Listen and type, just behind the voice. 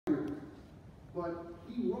but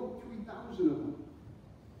he wrote 3,000 of them.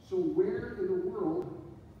 So where in the world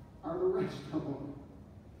are the rest of them?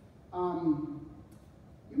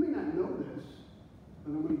 You may not know this,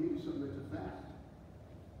 but I'm going to give you something that's a fact.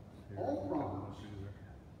 All Proverbs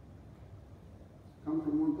come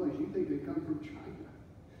from one place. You think they come from China.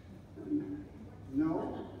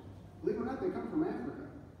 No. Believe it or not, they come from Africa.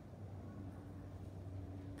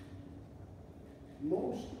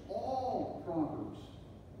 Most all Proverbs.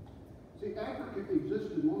 See, Africa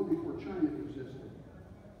existed long before China existed.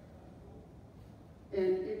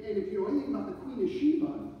 And if you know anything about the Queen of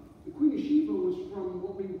Sheba was from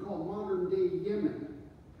what we would call modern-day Yemen,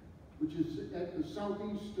 which is at the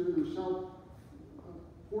southeastern or south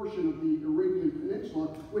portion of the Arabian Peninsula,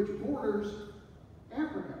 which borders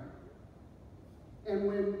Africa. And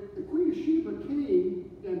when the Queen of Sheba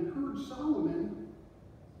came and heard Solomon,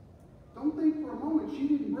 don't think for a moment she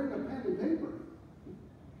didn't bring a pen and paper.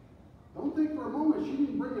 Don't think for a moment she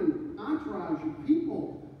didn't bring an entourage of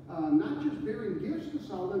people, not just bearing gifts to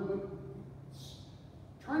Solomon, but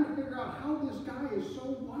trying to figure out how this guy is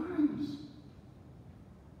so wise.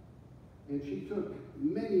 And she took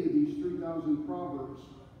many of these 3,000 proverbs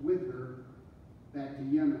with her back to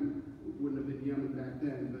Yemen. It wouldn't have been Yemen back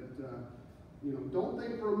then, but don't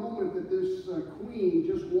think for a moment that this queen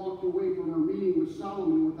just walked away from her meeting with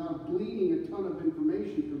Solomon without gleaning a ton of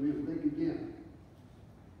information from him. Think again.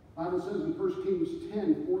 The Bible says in 1 Kings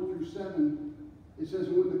 10, 4 through 7, it says,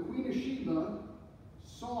 "And when the Queen of Sheba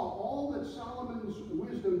saw all that Solomon's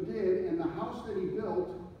wisdom did, and the house that he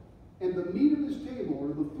built, and the meat of his table, or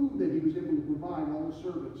the food that he was able to provide all the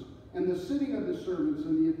servants, and the sitting of his servants,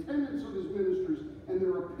 and the attendance of his ministers, and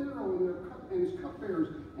their apparel, and his cupbearers,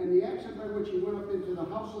 and the accent by which he went up into the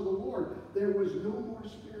house of the Lord, there was no more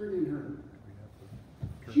spirit in her."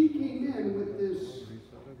 She came in with this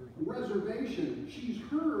reservation. She's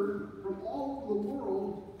heard from all over the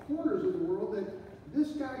world, corners of the world, that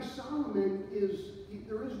this guy Solomon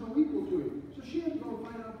there is no equal to him. So she had to go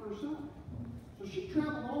find out for herself. So she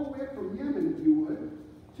traveled all the way up from Yemen, if you would,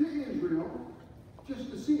 to Israel, just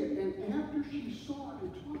to see it. And after she saw it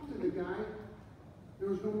and talked to the guy, there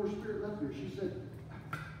was no more spirit left there. She said,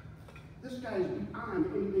 "This guy is beyond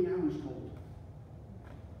anything I was told."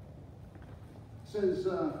 It says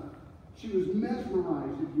she was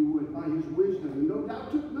mesmerized, if you would, by his wisdom, and no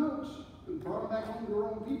doubt took notes and brought them back home to her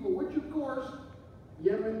own people, which, of course,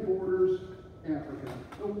 Yemen borders Africa.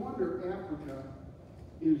 No wonder Africa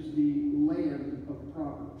is the land of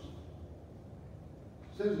Proverbs.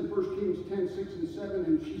 It says in 1 Kings 10, 6 and 7,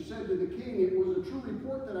 "And she said to the king, It was a true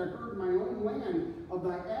report that I heard in my own land of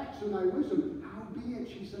thy acts and thy wisdom. Howbeit,"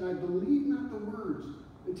 she said, "I believe not the words,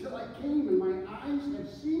 until I came, and my eyes have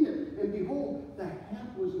seen it. And behold, the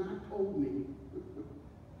half was not told me.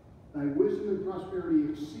 Thy wisdom and prosperity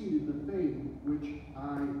exceeded the fame which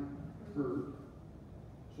I heard."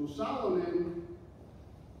 So Solomon,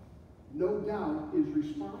 no doubt, is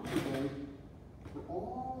responsible for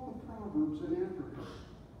all the proverbs in Africa,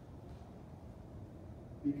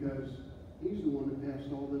 because he's the one that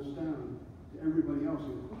passed all this down to everybody else,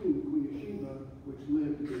 including the Queen of Sheba, which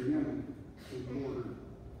lived in Yemen and bordered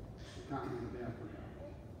the continent of Africa.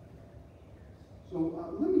 So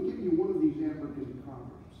let me give you one of these African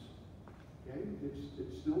proverbs. Okay,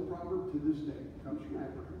 it's still a proverb to this day. It comes from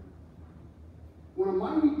Africa. "When a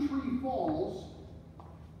mighty tree falls,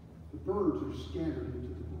 the birds are scattered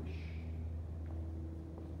into the bush."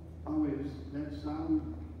 By the way, does that sound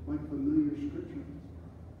like familiar scripture?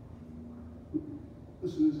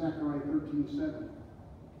 Listen to Zechariah 13:7.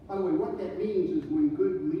 By the way, what that means is when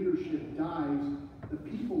good leadership dies, the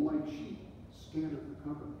people, like sheep, scatter for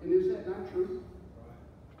cover. And is that not true?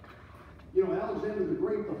 You know, Alexander the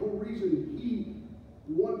Great, the whole reason he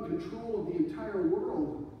won control of the entire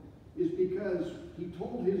world is because he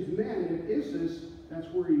told his men at Issus, that's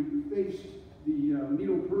where he faced the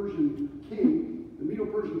Medo-Persian king. The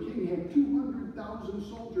Medo-Persian king had 200,000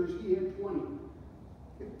 soldiers. He had 20.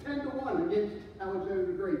 10-1 against Alexander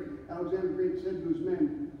the Great. Alexander the Great said to his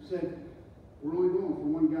men, "We're only going for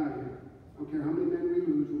one guy here. I don't care how many men we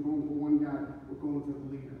lose, we're going for one guy. We're going for the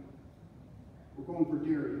leader. We're going for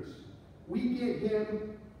Darius. We get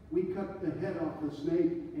him, we cut the head off the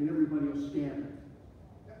snake, and everybody will scatter."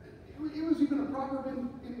 It was even a proverb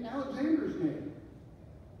in Alexander's day.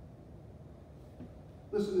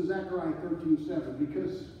 Listen to Zechariah 13:7,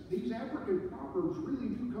 because these African proverbs really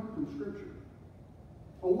do come from Scripture.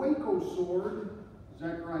 "Awake, O sword,"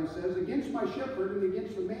 Zechariah says, "against my shepherd and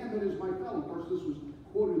against the man that is my fellow." Of course, this was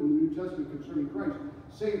quoted in the New Testament concerning Christ.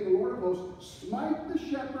 "Saith the Lord of hosts, smite the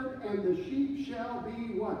shepherd, and the sheep shall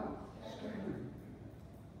be" what? Scattered.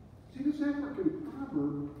 See, this African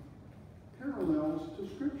proverb parallels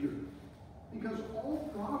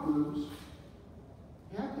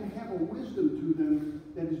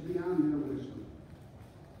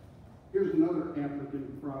another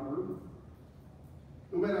African proverb.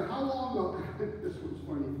 No matter how long, this one's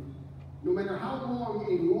funny. No matter how long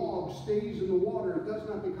a log stays in the water, it does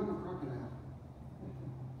not become a crocodile.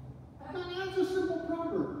 Now, that's a simple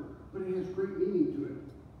proverb, but it has great meaning to it.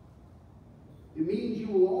 It means you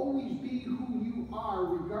will always be who you are,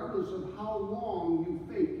 regardless of how long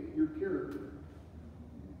you fake your character.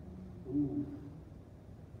 Ooh.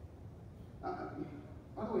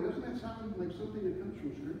 By the way, doesn't that sound like something that comes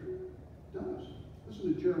from Scripture? It does.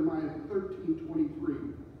 Listen to Jeremiah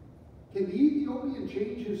 13:23. Can the Ethiopian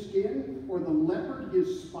change his skin, or the leopard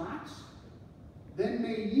his spots? Then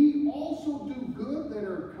may ye also do good that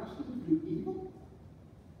are accustomed to do evil?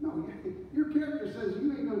 No, your character says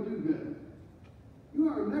you ain't going to do good. You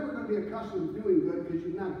are never going to be accustomed to doing good because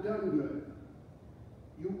you've not done good.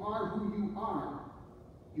 You are who you are.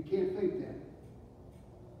 You can't fake that.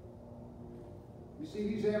 You see,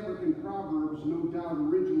 these African proverbs no doubt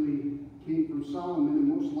originally came from Solomon, and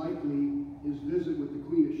most likely his visit with the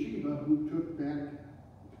Queen of Sheba, who took back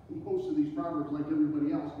most of these proverbs like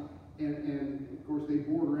everybody else. And of course, they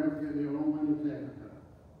border Africa, they all went into Africa.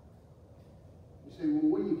 You say, well,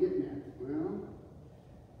 what are you getting at? Well,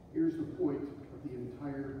 here's the point of the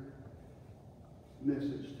entire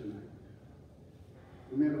message tonight.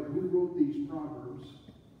 No matter who wrote these proverbs,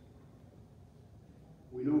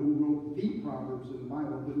 we know who wrote the Proverbs in the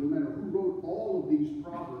Bible, but no matter who wrote all of these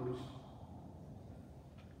proverbs,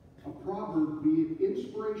 a proverb, be it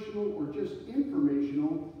inspirational or just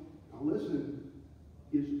informational, now listen,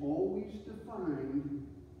 is always defined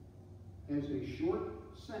as a short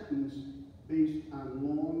sentence based on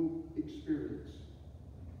long experience.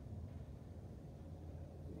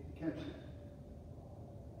 Catch that.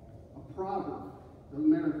 A proverb, doesn't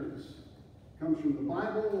matter if it comes from the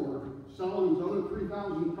Bible or Solomon's other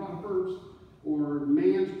 3,000 proverbs or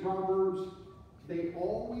man's proverbs, they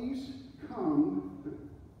always come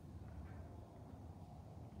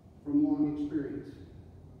from long experience.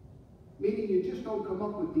 Meaning you just don't come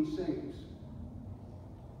up with these sayings.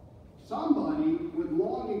 Somebody with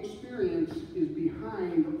long experience is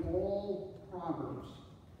behind all proverbs.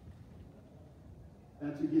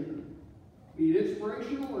 That's a given. Be it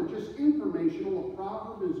inspirational or just informational, a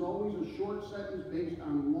proverb is always a short sentence based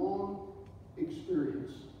on long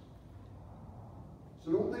experience.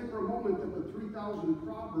 So don't think for a moment that the 3,000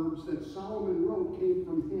 proverbs that Solomon wrote came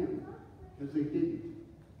from him, because they didn't.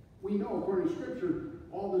 We know, according to Scripture,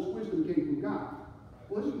 all this wisdom came from God.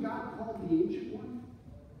 Wasn't God called the Ancient One?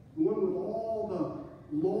 The one with all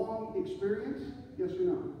the long experience? Yes or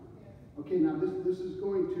no? Okay, now this is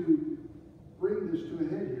going to bring this to a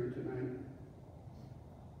head here tonight.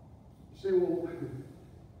 You say, well,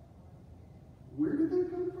 where did they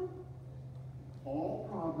come from? All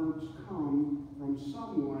proverbs come from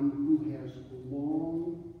someone who has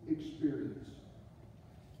long experience.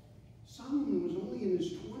 Solomon was only in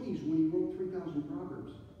his 20s when he wrote 3,000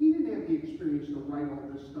 proverbs. He didn't have the experience to write all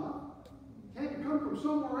this stuff. It had to come from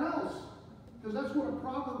somewhere else, because that's what a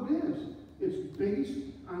proverb is. It's based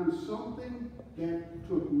on something that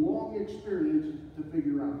took long experience to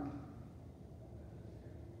figure out.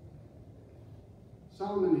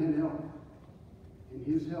 Solomon had help, and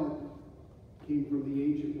his help came from the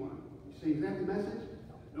Ancient One. You say, is that the message?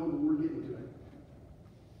 No, but we're getting to it.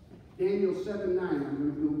 Daniel 7:9. I'm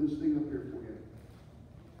going to build this thing up here for you.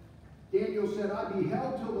 Daniel said, I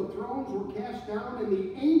beheld till the thrones were cast down, and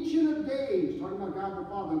the Ancient of Days, talking about God the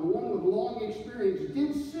Father, the one with long experience,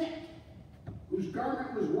 did sit, whose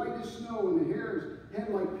garment was white as snow, and the hair his head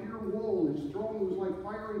like pure wool. His throne was like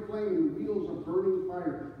fiery flame, and wheels of burning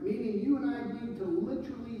fire. Meaning you and I need to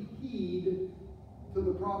literally heed to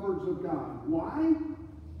the proverbs of God. Why?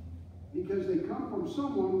 Because they come from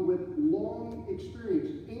someone with long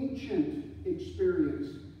experience, ancient experience.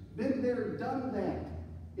 Been there, done that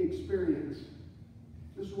experience.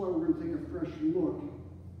 This is why we're going to take a fresh look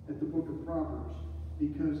at the book of Proverbs.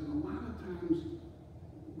 Because a lot of times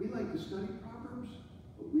we like to study Proverbs,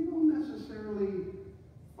 but we don't necessarily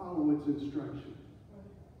follow its instruction.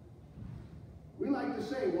 We like to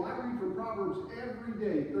say, well, I read from Proverbs every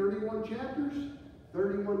day, 31 chapters.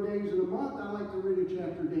 31 days in a month, I like to read a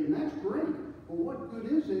chapter a day. And that's great. But what good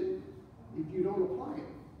is it if you don't apply it?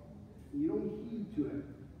 You don't heed to it.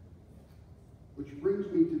 Which brings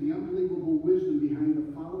me to the unbelievable wisdom behind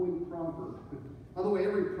the following proverb. By the way,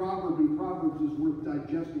 every proverb in Proverbs is worth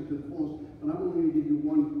digesting to the fullest. But I'm only going to give you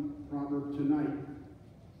one proverb tonight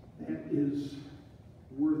that is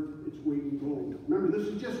worth its weight in gold. Remember, this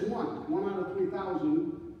is just one. 1 out of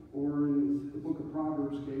 3,000. Or in the book of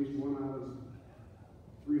Proverbs case, 1 out of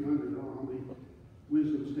 300. I don't know how many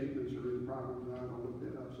wisdom statements are in Proverbs. I'll look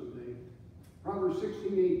that up someday. Proverbs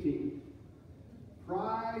 16:18.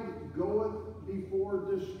 Pride goeth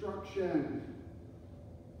before destruction,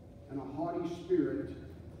 and a haughty spirit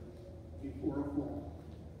before a fall.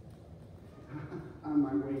 On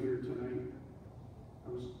my way here tonight, I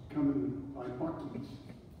was coming by Buc-ee's.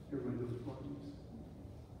 Everybody knows Buc-ee's.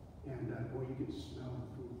 And boy, you can smell the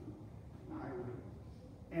food from the highway.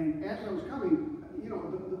 And as I was coming, you know,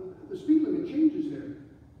 the speed limit changes there.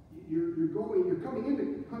 You're coming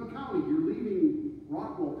into Hunt County, you're leaving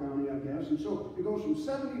Rockwell County, I guess, and so it goes from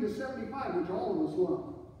 70 to 75, which all of us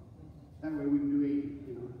love. That way we can do 80,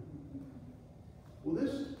 you know. Well,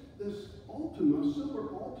 this Altima, silver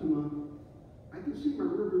Altima, I can see my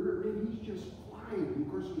river, and he's just flying. Of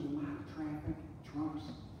course, there's a lot of traffic, trucks,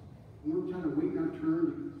 and we're trying to wait our turn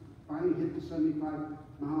to finally hit the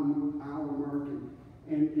 75-mile-an-hour mark,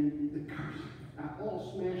 and the cars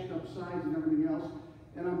all smashed up sides and everything else.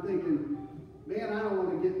 And I'm thinking, man, I don't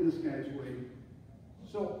want to get in this guy's way.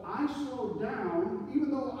 So I slowed down,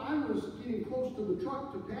 even though I was getting close to the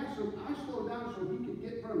truck to pass him, I slowed down so he could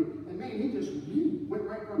get in front of me. And man, he just went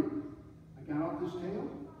right from me. I got off his tail.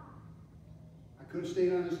 I could have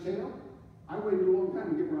stayed on his tail. I waited a long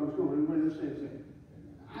time to get where I was going. Everybody understands that.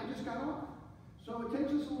 I just got off. So it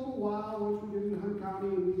takes us a little while once we get into Hunt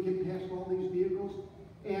County and we get past all these vehicles.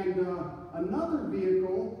 And another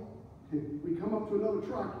vehicle, we come up to another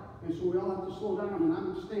truck, and so we all have to slow down, and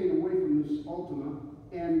I'm staying away from this Altima.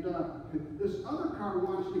 And this other car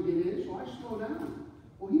wants to get in, so I slow down.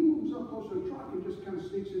 Well, he moves up close to the truck and just kind of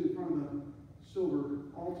sneaks in front of the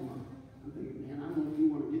silver Altima. I'm thinking, man, I don't know if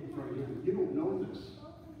you want to get in front of him. You don't know this.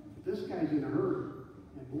 But this guy's in a hurry.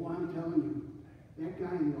 And boy, I'm telling you, that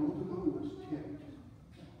guy in the Altima was ticked.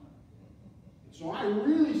 So I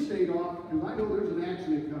really stayed off, because I know there's an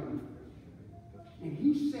accident coming. And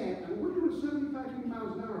he sat, and we're doing 75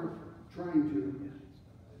 miles an hour trying to.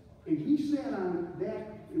 And he sat on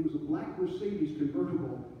that, it was a black Mercedes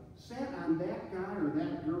convertible, sat on that guy or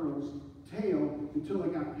that girl's tail until they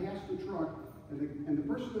got past the truck, and the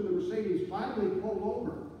person in the Mercedes finally pulled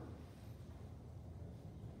over.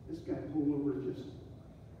 This guy pulled over just,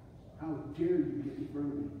 how dare you get in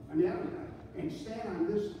front of me? I mean, and sat on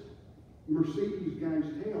this Mercedes guy's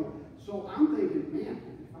tail. So I'm thinking, man,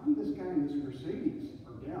 if I'm this guy in this Mercedes,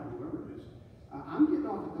 or gal, whoever it is, I'm getting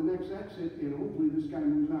off at the next exit, and hopefully this guy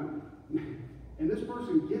moves on. And this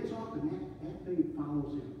person gets off, and that thing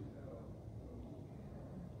follows him.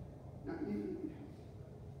 Now,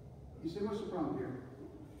 you say, what's the problem here?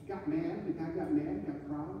 He got mad, the guy got mad, got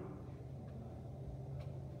proud.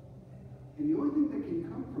 And the only thing that can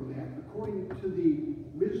come from that, according to the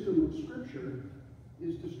wisdom of Scripture,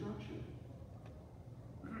 is destruction.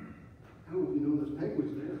 I don't know if you know this, Peg was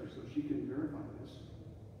there, so she can verify this.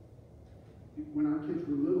 When our kids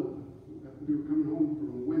were little, we were coming home from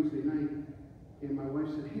a Wednesday night, and my wife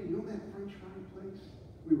said, hey, you know that French fry place?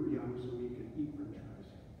 We were young, so we could eat French fries.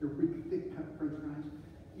 They're big, thick cut French fries.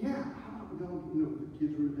 Yeah, how about we go, you know, the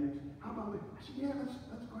kids were next. How about we, I said, yeah, let's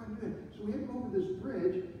go ahead and do that. So we had to go over this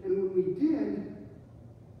bridge, and when we did,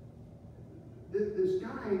 this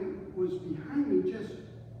guy was behind me, just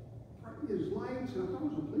his lights, and I thought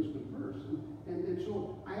it was a policeman first. And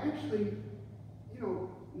so I actually, you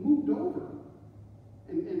know, moved over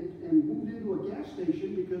and moved into a gas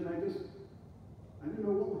station because I didn't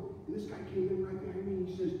know what. And this guy came in right behind me, and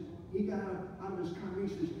he says, he got out of his car, and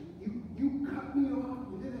he says, you cut me off,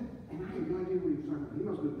 you did it. And I had no idea what he was talking about. He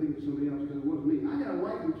must have been thinking of somebody else because it wasn't me. I got a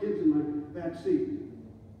wife and kids in my back seat.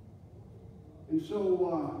 And so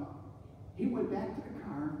he went back to the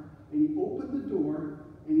car, and he opened the door,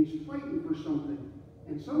 and he's fighting for something.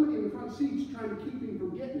 And somebody in the front seat's trying to keep him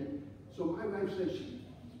from getting it. So my wife said, he's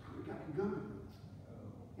probably got a gun.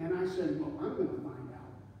 And I said, well, I'm going to find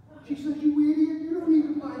out. She says, you idiot, you don't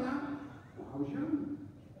need to find out. Well, I was young.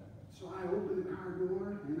 So I opened the car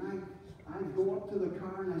door, and I go up to the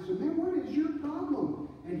car, and I said, man, what is your problem?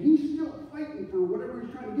 And he's still fighting for whatever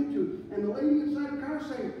he's trying to get to. And the lady inside the car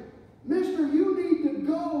saying, mister, you need to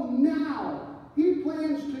go now. He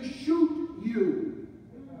plans to shoot you.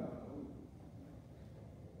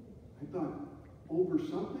 I thought, over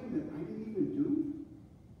something that I didn't even do?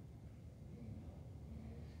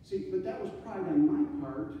 See, but that was pride on my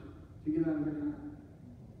part to get out of the car.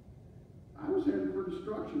 I was headed for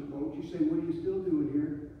destruction, folks. You say, what are you still doing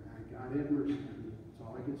here? God have mercy on me. That's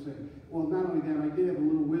all I can say. Well, not only that, I did have a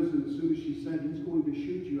little wisdom. As soon as she said, he's going to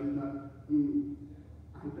shoot you, I thought,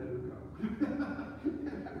 I better go.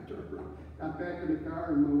 And I turned around, got back in the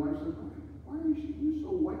car, and my wife said, why are you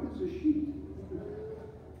so white as a sheet?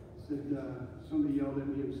 Said, somebody yelled at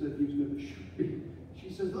me and said he was going to shoot me. She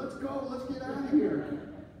says, let's go, let's get out of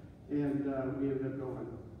here. And we ended up going.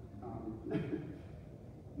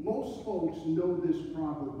 Most folks know this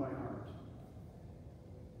proverb by heart.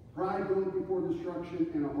 Pride goeth before destruction,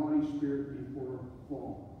 and a haughty spirit before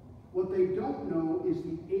fall. What they don't know is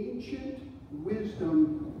the ancient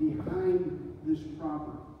wisdom behind this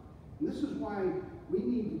proverb. And this is why we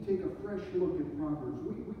need to take a fresh look at Proverbs.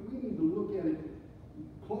 We need to look at it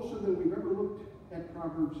closer than we've ever looked at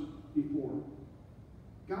Proverbs before.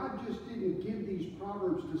 God just didn't give these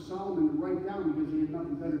Proverbs to Solomon to write down because he had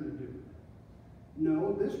nothing better to do.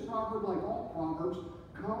 No, this proverb, like all Proverbs,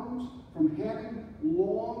 comes from having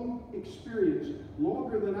long experience,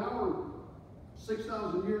 longer than our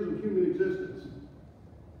 6,000 years of human existence.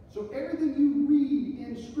 So everything you read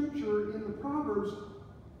in Scripture in the Proverbs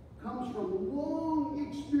comes from long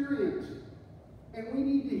experience. And we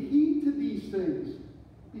need to heed to these things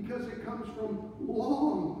because it comes from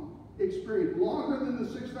long experience, longer than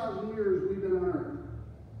the 6,000 years we've been on earth.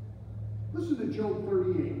 Listen to Job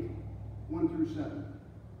 38, 1 through 7.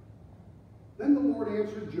 Then the Lord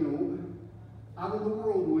answered Job out of the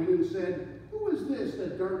whirlwind and said, who is this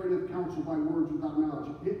that darkeneth counsel by words without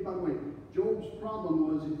knowledge? By the way, Job's problem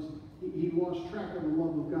was he lost track of the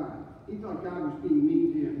love of God. He thought God was being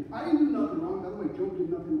mean to him. I didn't do nothing wrong. By the way, Job did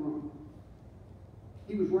nothing wrong.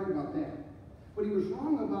 He was right about that. But he was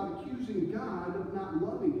wrong about accusing God of not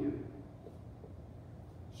loving him.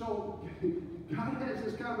 So God has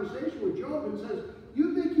this conversation with Job and says,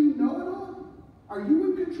 you think you know it all? Are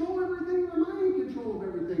you in control of everything, or am I in control of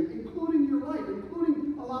everything, including your life,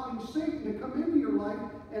 including allowing Satan to come into your life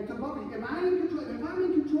and to bump you? Am I in control? If I'm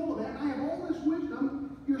in control of that and I have all this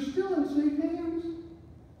wisdom, you're still in safe hands.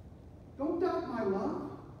 Don't doubt my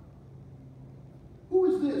love. Who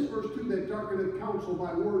is this, verse 2, that darkeneth counsel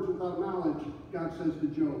by words without knowledge? God says to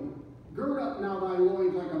Job, gird up now thy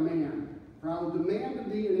loins like a man, for I will demand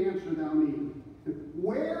of thee an answer thou me.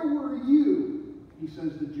 Where were you, he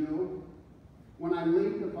says to Job, when I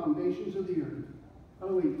laid the foundations of the earth? By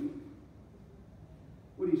the way,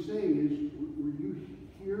 what he's saying is, were you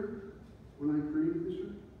here when I created this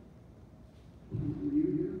earth? Were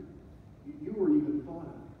you here? You weren't even thought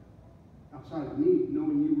of. Outside of me,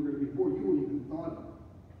 knowing you were going to be born, you weren't even thought of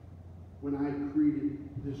when I created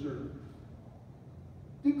this earth.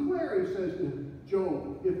 Declare, he says to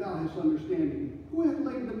Job, if thou hast understanding. Who hath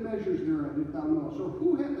laid the measures thereof, if thou knowest? Or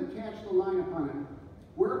who hath attached the line upon it?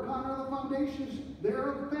 Whereupon are the foundations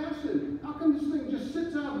thereof fastened? How come this thing just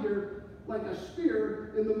sits out here like a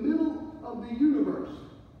sphere in the middle of the universe?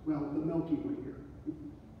 Well, the Milky Way here,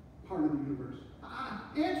 part of the universe.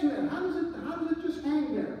 Answer that. How does it just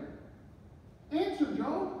hang there? Answer,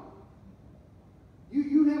 Job.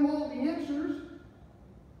 You have all the answers.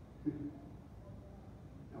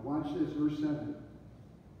 Now watch this, verse 7.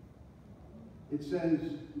 It says,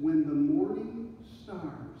 when the morning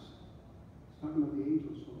stars, it's talking about the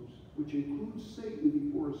angels, folks, which includes Satan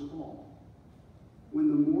before his fall. When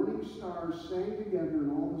the morning stars sang together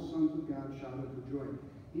and all the sons of God shouted for joy.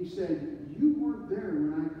 He said, you weren't there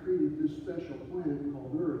when I created this special planet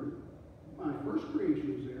called Earth. My first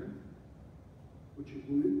creation was there, which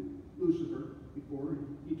included Lucifer before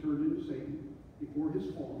he turned into Satan, before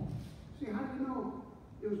his fall. See, how do you know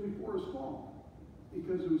it was before his fall?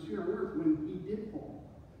 Because it was here on earth when he did fall.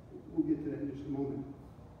 We'll get to that in just a moment.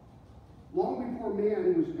 Long before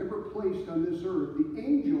man was ever placed on this earth, the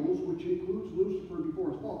angels, which includes Lucifer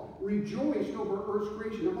before his fall, rejoiced over earth's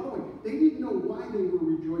creation. Now, by the way, they didn't know why they were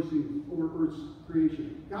rejoicing over earth's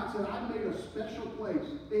creation. God said, I made a special place.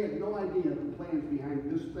 They had no idea the plans behind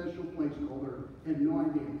this special place called earth. Had no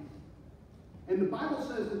idea. And the Bible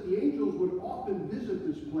says that the angels would often visit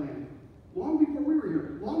this planet. Long before we were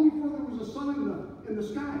here, long before there was a sun in the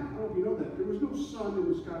sky. I don't know if you know that. There was no sun in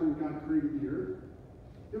the sky when God created the earth.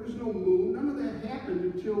 There was no moon. None of that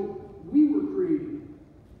happened until we were created.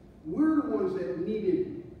 We're the ones that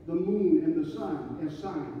needed the moon and the sun as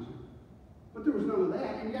signs. But there was none of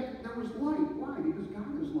that, and yet there was light. Why? Because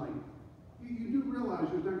God is light. You do realize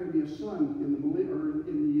there's not going to be a sun in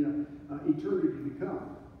the eternity to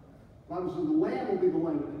come. The Bible says the Lamb will be the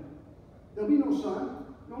light of it. There'll be no sun,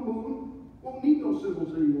 no moon, won't need those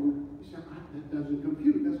symbols anymore. You say, that doesn't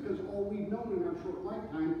compute. That's because all we've known in our short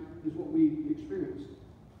lifetime is what we experienced.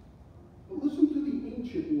 But listen to the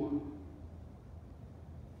ancient one.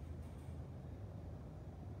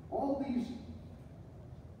 All these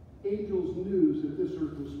angels knew that this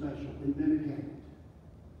earth was special, and then it happened.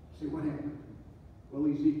 You say, what happened?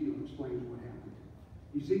 Well, Ezekiel explains what happened.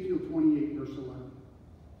 Ezekiel 28, verse 11.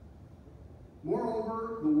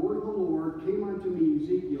 Moreover, the word of the Lord came unto me,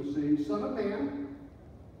 Ezekiel, saying, Son of man,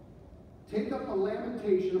 take up a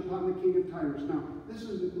lamentation upon the king of Tyrus. Now, this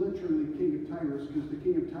isn't literally the king of Tyrus, because the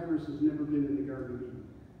king of Tyrus has never been in the Garden of Eden.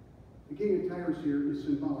 The king of Tyre here is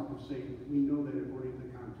symbolic of Satan. We know that according to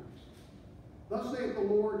the context. Thus saith the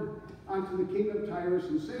Lord unto the king of Tyrus,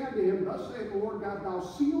 and say unto him, Thus saith the Lord God, Thou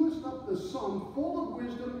sealest up the sum full of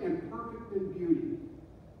wisdom and perfect in beauty.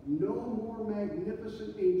 No more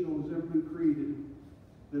magnificent angel has ever been created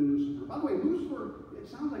than Lucifer. By the way, Lucifer, it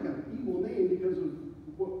sounds like an evil name because of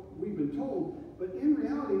what we've been told, but in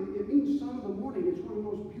reality, it means son of the morning. It's one of the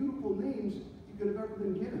most beautiful names you could have ever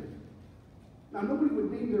been given. Now, nobody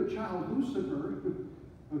would name their child Lucifer,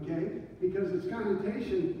 okay, because its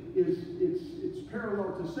connotation is it's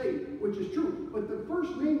parallel to Satan, which is true. But the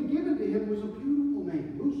first name given to him was a beautiful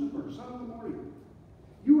name, Lucifer, son of the morning.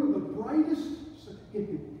 You are the brightest.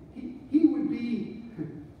 He would be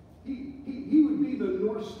the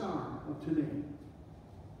North Star of today.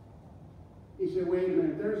 He said, wait a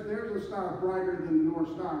minute, there's a star brighter than the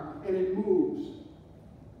North Star, and it moves.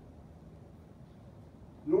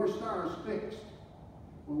 North Star is fixed.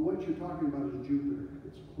 Well, what you're talking about is Jupiter.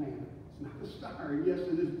 It's a planet. It's not a star. Yes,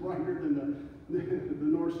 it is brighter than the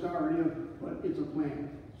North Star, yeah, but it's a planet.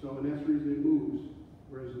 So, and that's the reason it moves,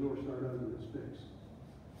 whereas the North Star doesn't. It's fixed.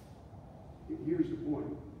 Here's the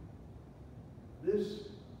point. This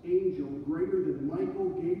angel, greater than Michael,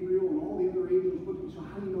 Gabriel, and all the other angels, so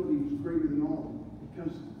how do you know that he was greater than all?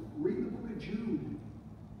 Because read the book of Jude.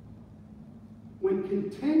 When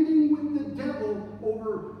contending with the devil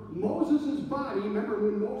over Moses' body, remember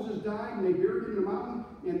when Moses died and they buried him in the mountain,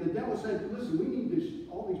 and the devil said, listen, we need this,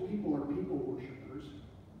 all these people are people worshipers.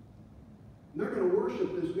 They're going to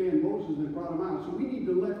worship this man Moses that brought him out. So we need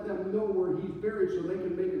to let them know where he's buried so they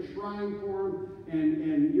can make a shrine for him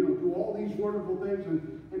and you know, do all these wonderful things.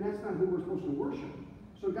 And that's not who we're supposed to worship.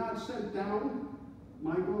 So God sent down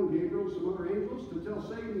Michael and Gabriel and some other angels to tell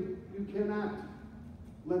Satan, you cannot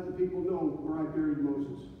let the people know where I buried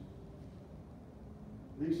Moses.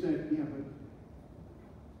 They said, yeah, but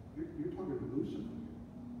you're talking about Lucifer.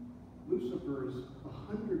 Lucifer is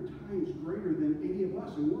 100 times greater than any of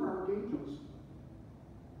us, and we're archangels.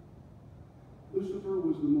 Lucifer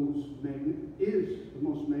was is the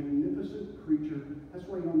most magnificent creature. That's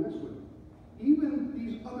why you don't mess with him. Even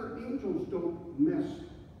these other angels don't mess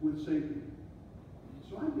with Satan.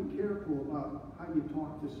 So I'd be careful about how you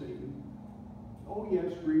talk to Satan. Oh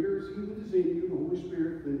yes, greater is he that is in you, the Holy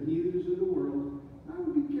Spirit, than he that is in the world. I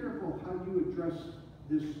would be careful how you address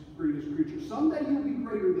this greatest creature. Someday you'll be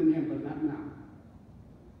greater than him, but not now.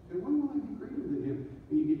 And when will I be greater than him?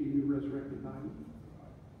 When you get your new resurrected body.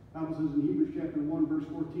 The Bible says in Hebrews chapter 1, verse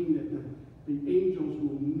 14, that the angels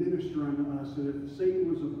will minister unto us. And if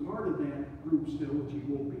Satan was a part of that group still, which he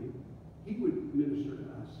won't be, he would minister to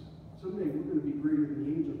us. Someday we're going to be greater than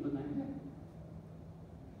the angels, but not yet.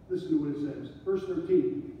 Listen to what it says. Verse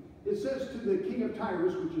 13. It says to the king of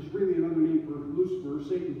Tyrus, which is really another name for Lucifer,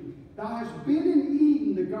 Satan, Thou hast been in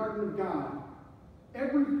Eden, the garden of God.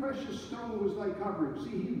 Every precious stone was thy covering.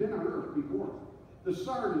 See, he'd been on earth before. The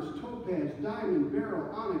sardis, topaz, diamond,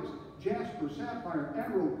 beryl, onyx, jasper, sapphire,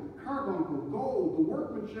 emerald, carbuncle, gold, the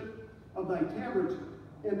workmanship of thy tabrets,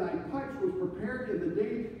 and thy pipes was prepared in the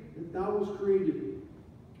day that thou was created.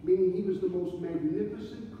 Meaning he was the most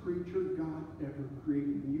magnificent creature God ever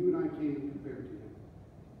created. And you and I can't even compare to him,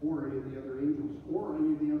 or any of the other angels, or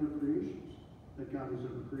any of the other creations that God has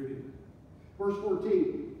ever created. Verse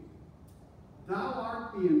 14. Thou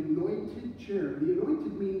art the anointed cherub. The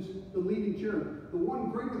anointed means the leading cherub. The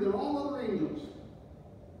one greater than all other angels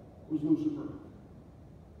was Lucifer.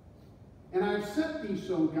 And I have set thee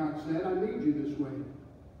so, God said. I made you this way.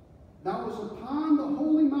 Thou wast upon the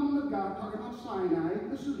holy mountain of God, talking about Sinai.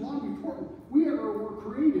 This is long before we ever were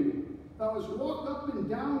created. Thou hast walked up and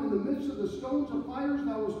down in the midst of the stones of fires.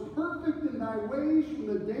 Thou wast perfect in thy ways from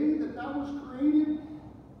the day that thou wast created,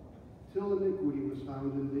 till iniquity was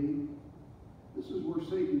found in thee. This is where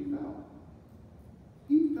Satan fell.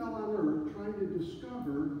 He fell on earth trying to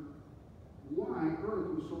discover why earth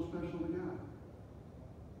was so special to God.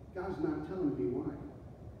 God's not telling me why.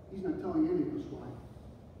 He's not telling any of us why.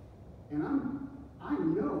 And I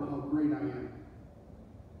know how great I am.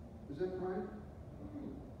 Is that pride?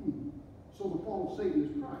 So the fall of Satan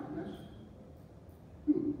is pride, yes?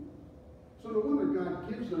 So no wonder God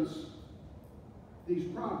gives us these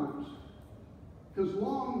proverbs. Because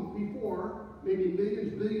long before, maybe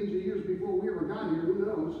millions, billions of years before we ever got here, who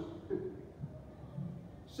knows,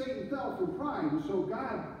 Satan fell from pride. And so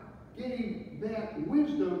God gave that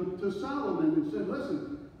wisdom to Solomon and said,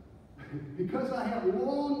 listen, because I have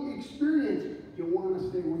long experience, you want to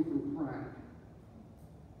stay away from pride.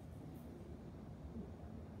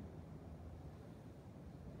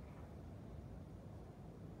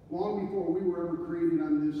 Long before we were ever created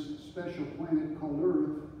on this special planet called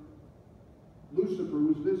Earth, Lucifer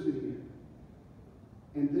was visiting it.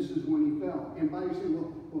 And this is when he fell. And by you say,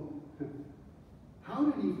 well, how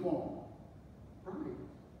did he fall? Pride.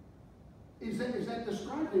 Is that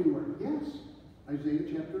described anywhere? Yes. Isaiah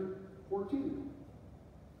chapter 14.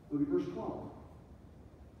 Look at verse 12.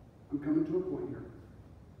 I'm coming to a point here.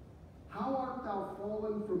 How art thou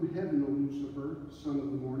fallen from heaven, O Lucifer, son of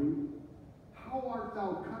the morning? How art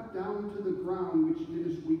thou cut down to the ground, which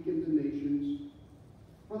didst weaken the nations?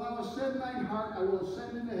 For thou hast said in thine heart, I will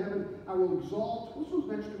ascend into heaven, I will exalt, what's those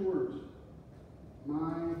next two words?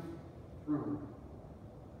 My throne.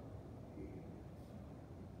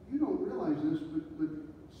 You don't realize this, but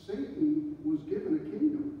Satan was given a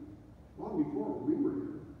kingdom long before we were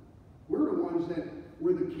here. We're the ones that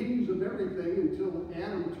were the kings of everything until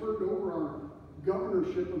Adam turned over our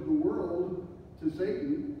governorship of the world to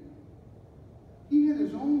Satan. He had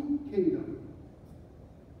his own kingdom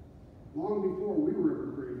long before we were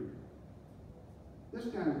ever created. This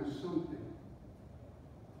guy was something.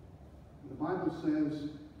 The Bible says,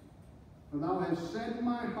 for thou hast said in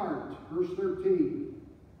my heart, verse 13,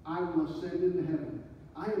 I will ascend into heaven.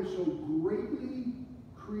 I am so greatly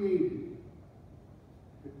created.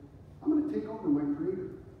 I'm going to take over my Creator.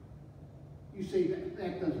 You say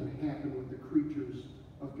that doesn't happen with the creatures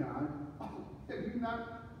of God. Oh, have you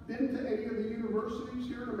not been to any of the universities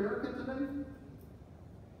here in America today?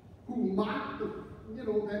 Who mock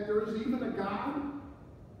that there is even a God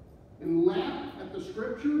and laugh at the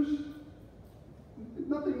scriptures? There's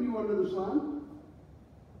nothing new under the sun.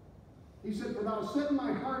 He said, for thou hast said in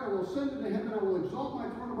my heart, I will ascend into heaven, I will exalt my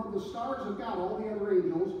throne above the stars of God, all the other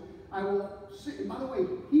angels. I will sit. And by the way,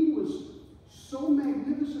 he was so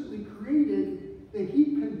magnificently created that he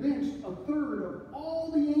convinced a third of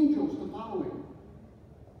all the angels to follow him.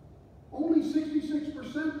 Only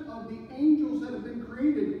 66% of the angels that have been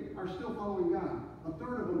created are still following God. A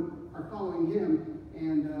third of them are following him,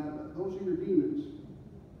 and those are your demons.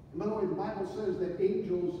 And by the way, the Bible says that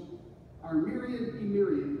angels are myriad be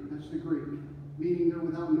myriad. That's the Greek, meaning they're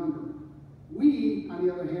without number. We, on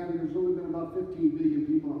the other hand, there's only been about 15 billion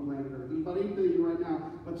people on planet Earth. There's about 8 billion right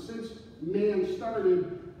now. But since man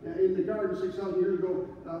started in the garden 6,000 years ago,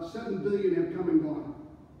 7 billion have come and gone,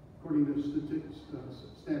 according to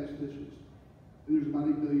statisticians. And there's about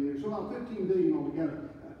 8 billion there. So about 15 billion altogether.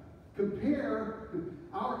 Compare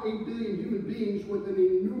our 8 billion human beings with an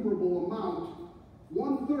innumerable amount,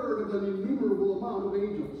 1/3 of an innumerable amount of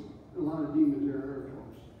angels. A lot of demons there are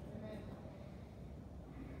folks.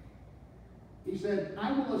 He said,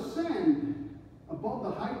 I will ascend above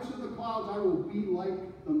the heights of the clouds. I will be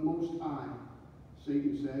like the Most High.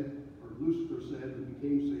 Satan said, or Lucifer said, who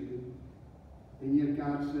became Satan. And yet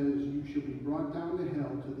God says, you shall be brought down to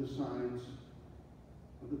hell to the sides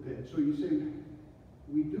of the pit. So you say,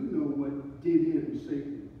 we do know what did in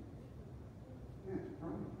Satan. Yeah, it's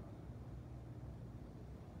pride.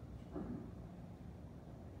 It's pride.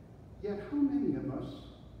 Yet how many of us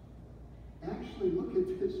actually look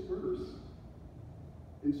at this verse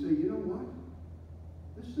and say, you know what?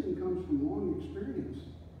 This thing comes from long experience.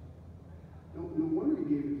 No wonder he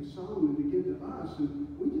gave it to Solomon to give to us,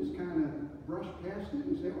 and we just kind of brush past it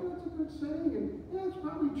and say, well, that's a good saying, and yeah, it's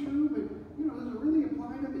probably true, but, does it really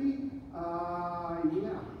apply to me?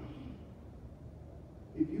 Yeah.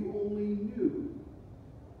 If you only knew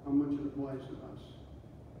how much it applies to us.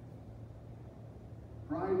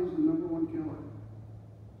 Pride is the number one killer.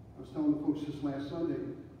 I was telling the folks this last Sunday.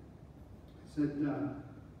 I said,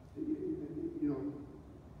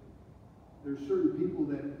 there's certain people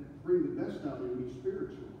that bring the best out of me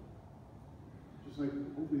spiritually. Just like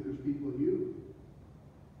hopefully there's people in you.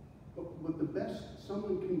 But the best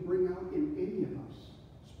someone can bring out in any of us,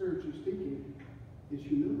 spiritually speaking, is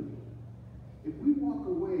humility. If we walk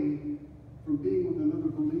away from being with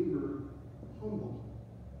another believer humble,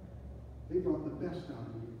 they brought the best out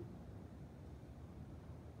of you.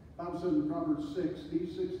 The Bible says in Proverbs 6,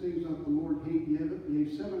 these 6 things doth the Lord hate,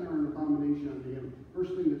 yea, 7 are an abomination unto him.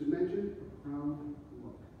 First thing that's mentioned, a proud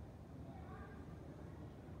look.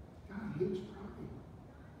 God hates pride.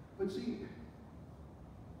 But see,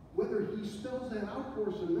 whether he spells that out for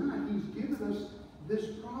us or not, he's given us this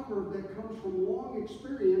proverb that comes from long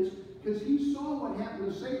experience, because he saw what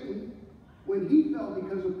happened to Satan when he fell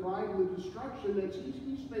because of pride and the destruction that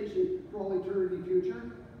he's facing for all eternity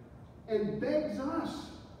future, and begs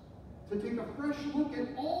us to take a fresh look at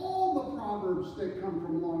all the proverbs that come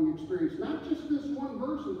from long experience, not just this one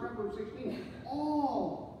verse in Proverbs 16,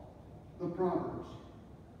 all the proverbs,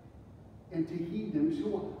 and to heed them. You say,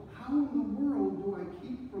 well, how in the world do I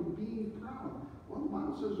keep from being proud? Well, the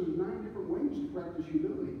Bible says there's 9 different ways to practice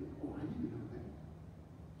humility. Oh, I didn't know that.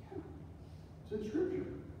 Yeah, it's in Scripture.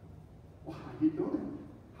 Well, I didn't know that.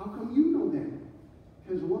 How come you know that?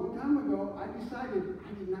 Because a long time ago, I decided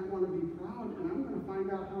I did not want to be proud, and I'm going to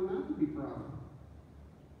find out how not to be proud.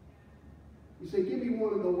 You say, give me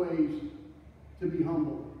one of the ways to be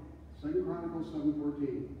humble. 2 Chronicles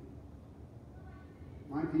 7:14.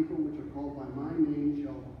 My people which are called by my name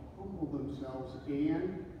shall humble themselves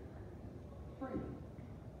and pray.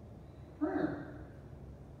 Prayer.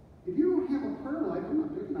 If you don't have a prayer life, I'm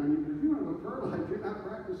not picking on you, but if you don't have a prayer life, you're not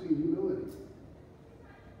practicing humility.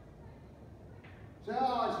 Say,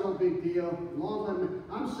 oh, it's no big deal. As long as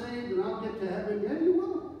I'm saved and I'll get to heaven. Yeah, you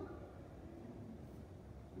will.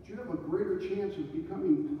 But you have a greater chance of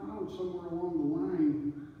becoming proud somewhere along the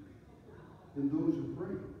line than those who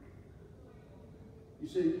pray. You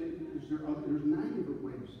say, there's 9 different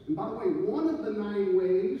ways. And by the way, one of the 9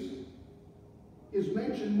 ways is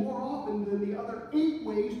mentioned more often than the other 8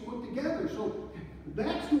 ways put together. So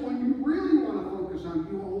that's the one you really want to focus on.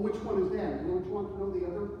 Which one is that? Don't you want to know the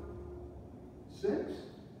other 6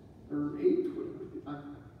 or 8?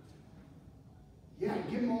 Yeah,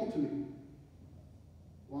 give them all to me.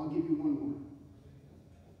 Well, I'll give you one more.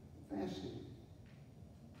 Fasting.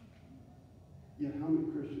 Yet how many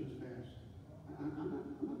Christians fast? I'm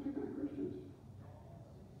not picking on Christians.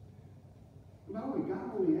 And by the way,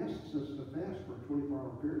 God only asks us to fast for a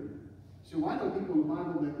 24-hour period. So I know people in the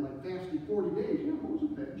Bible that fasted 40 days. Yeah, Moses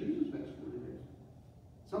fasted. Jesus fasted 40 days.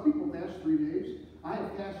 Some people fast 3 days. I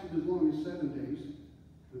have fasted as long as 7 days.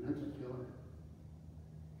 And that's a killer.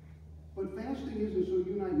 But fasting isn't so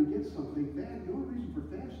you and I can get something. The only reason for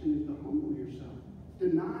fasting is to humble yourself.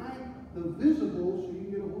 Deny the visible so you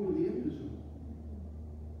can get a hold of the invisible.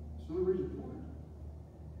 It's the only reason for it.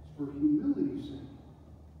 It's for humility's sake.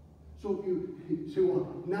 So if you say,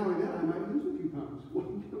 well, now and then I might lose a few pounds. Well,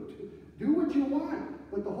 do what you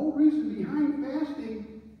want. But the whole reason behind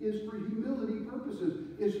fasting is for humility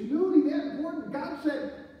purposes. Is humility that important? God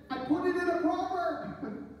said, I put it in a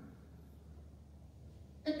proverb.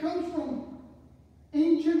 It comes from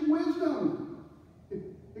ancient wisdom.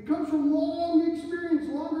 It comes from long experience,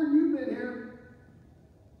 longer than you've been here.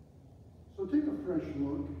 So take a fresh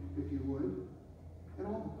look, if you would, at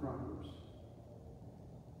all the Proverbs.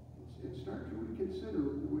 And start to reconsider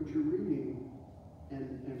what you're reading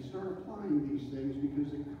and start applying these things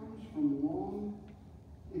because it comes from long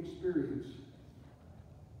experience.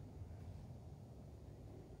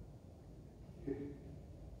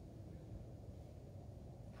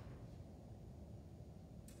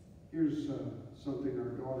 Here's something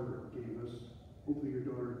our daughter gave us. Hopefully your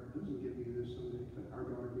daughter doesn't give you this someday, but our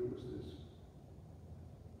daughter gave us this.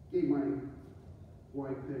 Gave my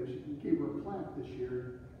wife this. Gave her a plaque this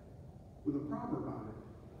year with a proverb on it.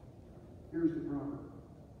 Here's the proverb.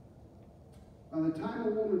 By the time a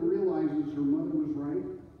woman realizes her mother was right,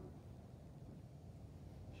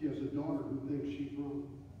 she has a daughter who thinks she's wrong.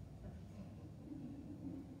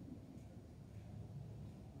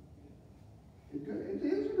 It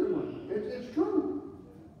is a good one. It's true.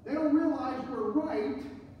 They don't realize we're right,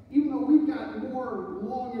 even though we've got more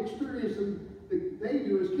long experience than they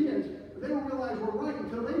do as kids. But they don't realize we're right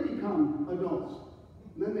until they become adults.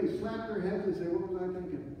 And then they slap their heads and say, what was I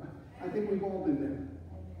thinking? I think we've all been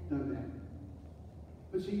there, done that.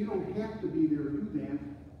 But see, you don't have to be there to do that.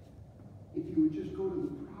 If you would just go to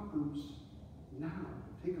the Proverbs now,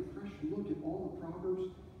 take a fresh look at all the Proverbs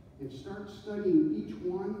and start studying each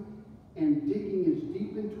one and digging as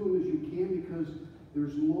deep into them as you can because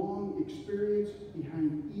there's long experience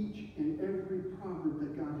behind each and every proverb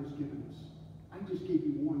that God has given us. I just gave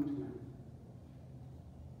you one tonight.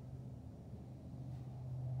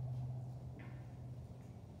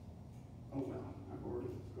 Oh well, I've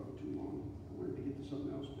already gone too long. I wanted to get to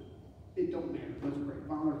something else, but it don't matter. Let's pray.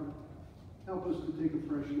 Father, help us to take a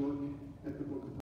fresh look at the book of